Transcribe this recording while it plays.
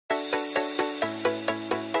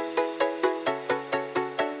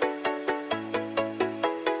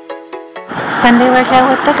Sunday workout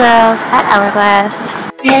with the girls at Hourglass.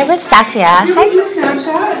 Here with Safia. Hi,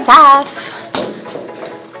 Saf.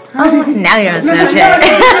 Oh, now you're on Snapchat.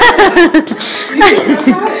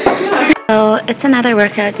 So it's another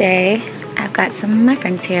workout day. I've got some of my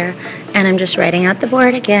friends here, and I'm just writing out the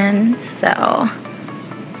board again. So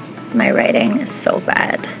my writing is so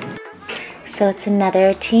bad. So it's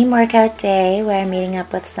another team workout day where I'm meeting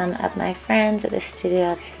up with some of my friends at the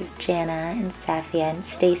studio. This is Jana and Safia and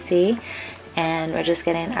Stacy. And we're just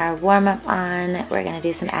getting our warm-up on. We're going to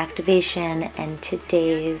do some activation, and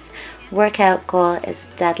today's workout goal is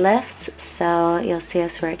deadlifts. So you'll see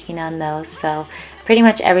us working on those. So pretty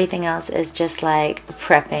much everything else is just like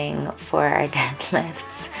prepping for our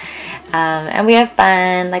deadlifts. And we have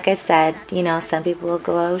fun. Like I said, you know, some people will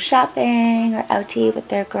go shopping or out to eat with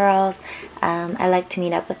their girls. I like to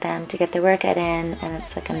meet up with them to get the workout in, and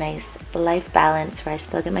it's like a nice life balance where I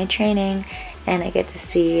still get my training and I get to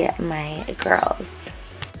see my girls.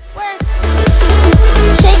 Work.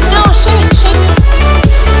 Shake, no, shake, shake.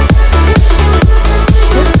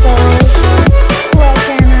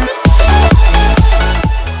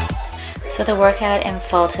 So the workout in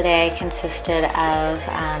full today consisted of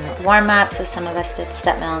warm-up. So some of us did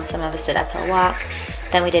step mills, some of us did uphill walk.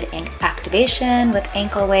 Then we did activation with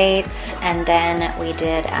ankle weights, and then we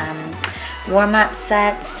did warm-up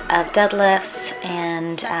sets of deadlifts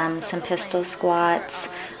and some pistol squats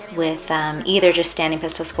with either just standing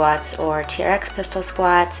pistol squats or TRX pistol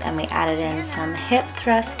squats, and we added in some hip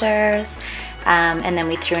thrusters, and then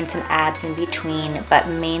we threw in some abs in between, but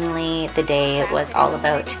mainly the day was all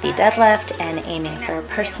about the deadlift and aiming for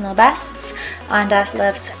personal bests on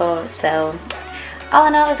deadlifts. So all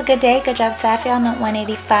in all, it was a good day. Good job, Safia, on that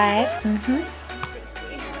 185.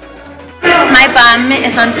 My bum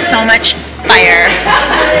is on so much fire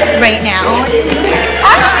right now.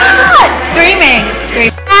 Ah, screaming.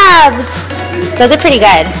 Abs. Those are pretty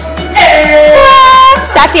good. Ah,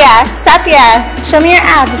 Safia, show me your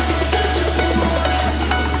abs.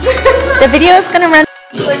 The video is gonna run.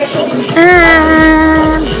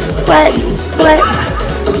 Abs. What?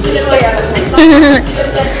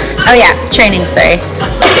 Oh yeah, training, sorry.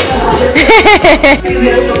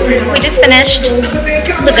 We just finished.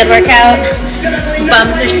 It's a good workout.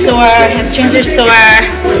 Bums are sore, hamstrings are sore,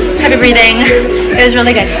 heavy breathing. It was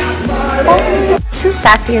really good. This is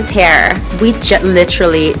Safia's hair. We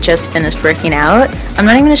literally just finished working out. I'm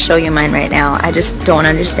not even going to show you mine right now. I just don't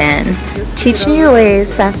understand. Teach me your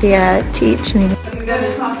ways, Safia. Teach me.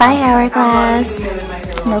 Bye, Hourglass.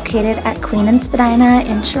 Located at Queen and Spadina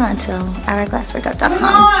in Toronto.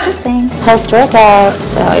 Hourglassworkout.com. Just saying. Post-workout,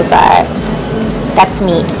 so we've got, that's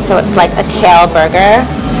meat. So it's like a kale burger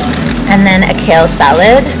and then a kale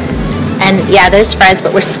salad. And yeah, there's fries,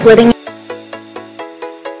 but we're splitting.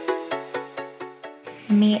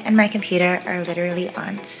 Me and my computer are literally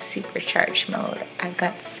on supercharge mode. I've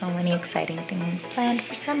got so many exciting things planned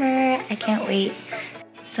for summer. I can't wait.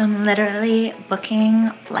 So I'm literally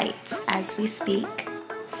booking flights as we speak.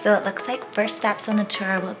 So it looks like first stops on the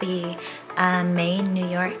tour will be May, New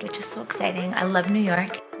York, which is so exciting. I love New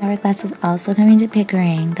York. Hourglass is also coming to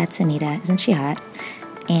Pickering. That's Anita. Isn't she hot?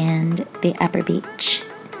 And the Upper Beach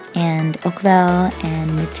and Oakville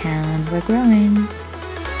and Midtown. We're growing.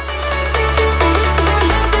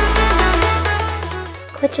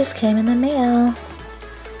 What just came in the mail?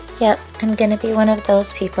 Yep, I'm gonna be one of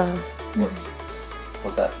those people.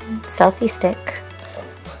 What's that? Selfie stick.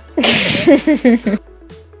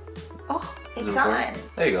 Oh, it's on.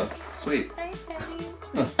 There you go. Sweet. Nice, Eddie.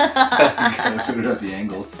 I figured out the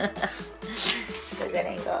angles. Good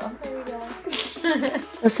angle. There we go.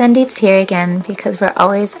 So Sandeep's here again because we're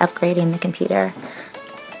always upgrading the computer.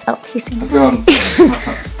 Oh, he's saying sorry.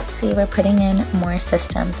 See, we're putting in more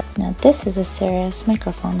systems. Now this is a serious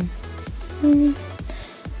microphone.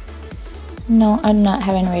 No, I'm not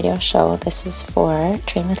having a radio show. This is for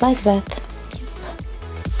Train with LYZABETH.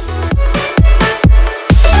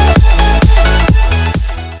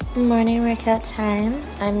 Yep. Morning workout time.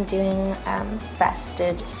 I'm doing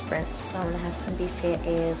fasted sprints, so I'm gonna have some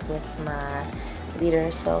BCAAs with my liter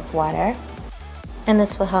or so of water. And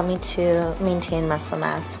this will help me to maintain muscle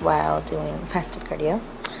mass while doing fasted cardio.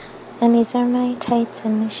 And these are my tights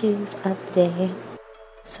and my shoes of the day.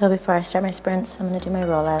 So before I start my sprints, I'm going to do my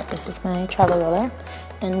rollout. This is my travel roller.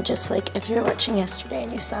 And just like if you were watching yesterday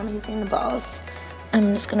and you saw me using the balls,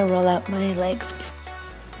 I'm just going to roll out my legs.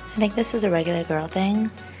 I think this is a regular girl thing.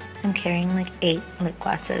 I'm carrying like 8 lip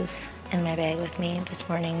glosses in my bag with me this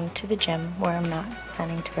morning to the gym where I'm not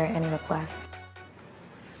planning to wear any lip gloss.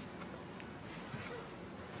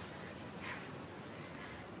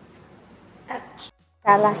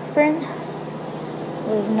 That last sprint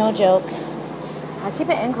is no joke. I keep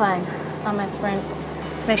an incline on my sprints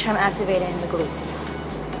to make sure I'm activating the glutes.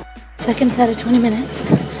 Second set of 20 minutes.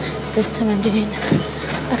 This time I'm doing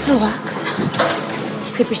uphill walks.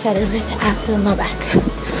 Super excited with abs and low back.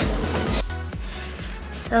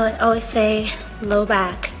 So I always say low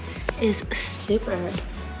back is super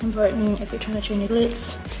important if you're trying to train your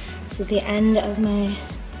glutes. This is the end of my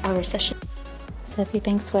hour session. So if you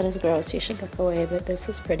think sweat is gross, you should look away, but this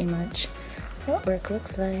is pretty much what work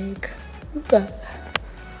looks like.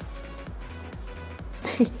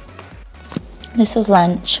 This is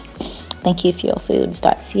lunch. Thank you,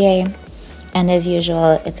 fuelfoods.ca. And as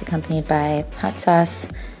usual, it's accompanied by hot sauce,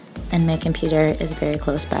 and my computer is very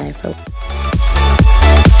close by for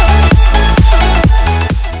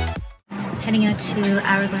heading out to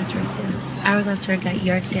Hourglass Workout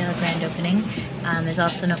Yorkdale grand opening. There's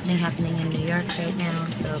also an opening happening in New York right now,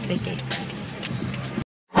 so big day for us.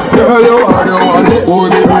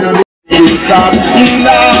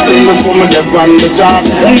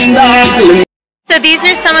 So these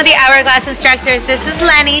are some of the Hourglass instructors. This is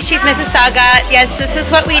Lenny, she's Mississauga. Yes, this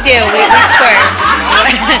is what we do, we twerk.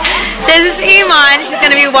 This is Iman, she's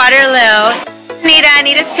gonna be Waterloo.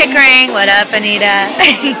 Anita's Pickering. What up, Anita?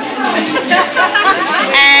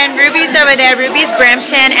 And Ruby's over there. Ruby's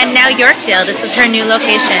Brampton, and now Yorkdale. This is her new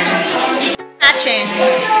location. Matching.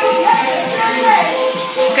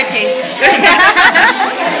 Good taste.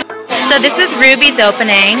 So this is Ruby's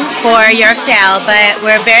opening for Yorkdale, but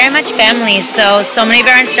we're very much family. So many of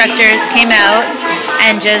our instructors came out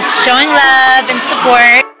and just showing love and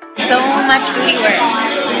support. So much booty work.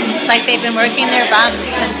 It's like they've been working their bums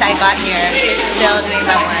since I got here. It's still doing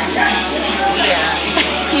bum work. Yeah.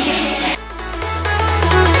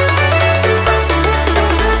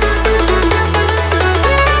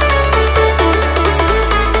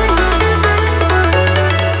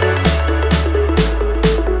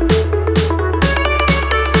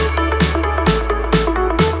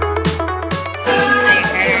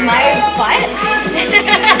 My butt?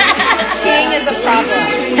 Peeing is a problem.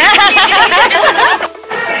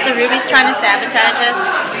 So Ruby's trying to sabotage us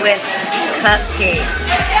with cupcakes.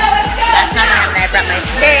 That's not gonna happen. I brought my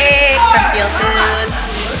steak from Feel Foods.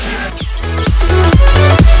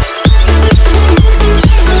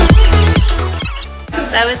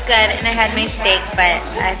 So I was good and I had my steak, but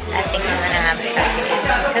I think I'm gonna have a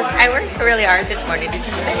cupcake because I worked really hard this morning to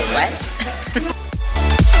just spit sweat.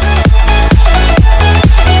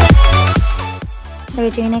 So we're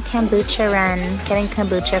doing a kombucha run, getting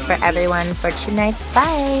kombucha for everyone for tonight's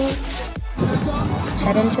fight.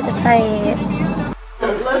 Head into the fight.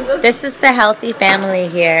 This is the healthy family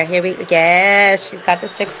here. Here we go. Yes, she's got the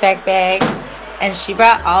 6-pack bag, and she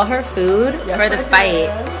brought all her food for the fight,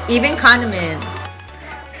 even condiments.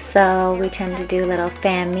 So we tend to do a little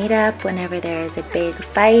fan meetup whenever there is a big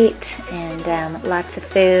fight, and lots of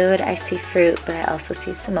food. I see fruit, but I also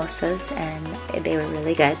see samosas, and they were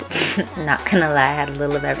really good. Not gonna lie, I had a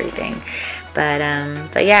little of everything. But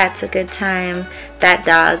yeah, it's a good time. That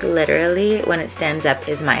dog literally, when it stands up,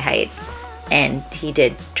 is my height, and he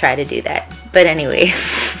did try to do that. But anyways,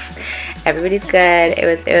 everybody's good. It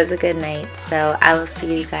was a good night. So I will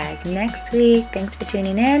see you guys next week. Thanks for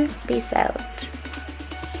tuning in. Peace out.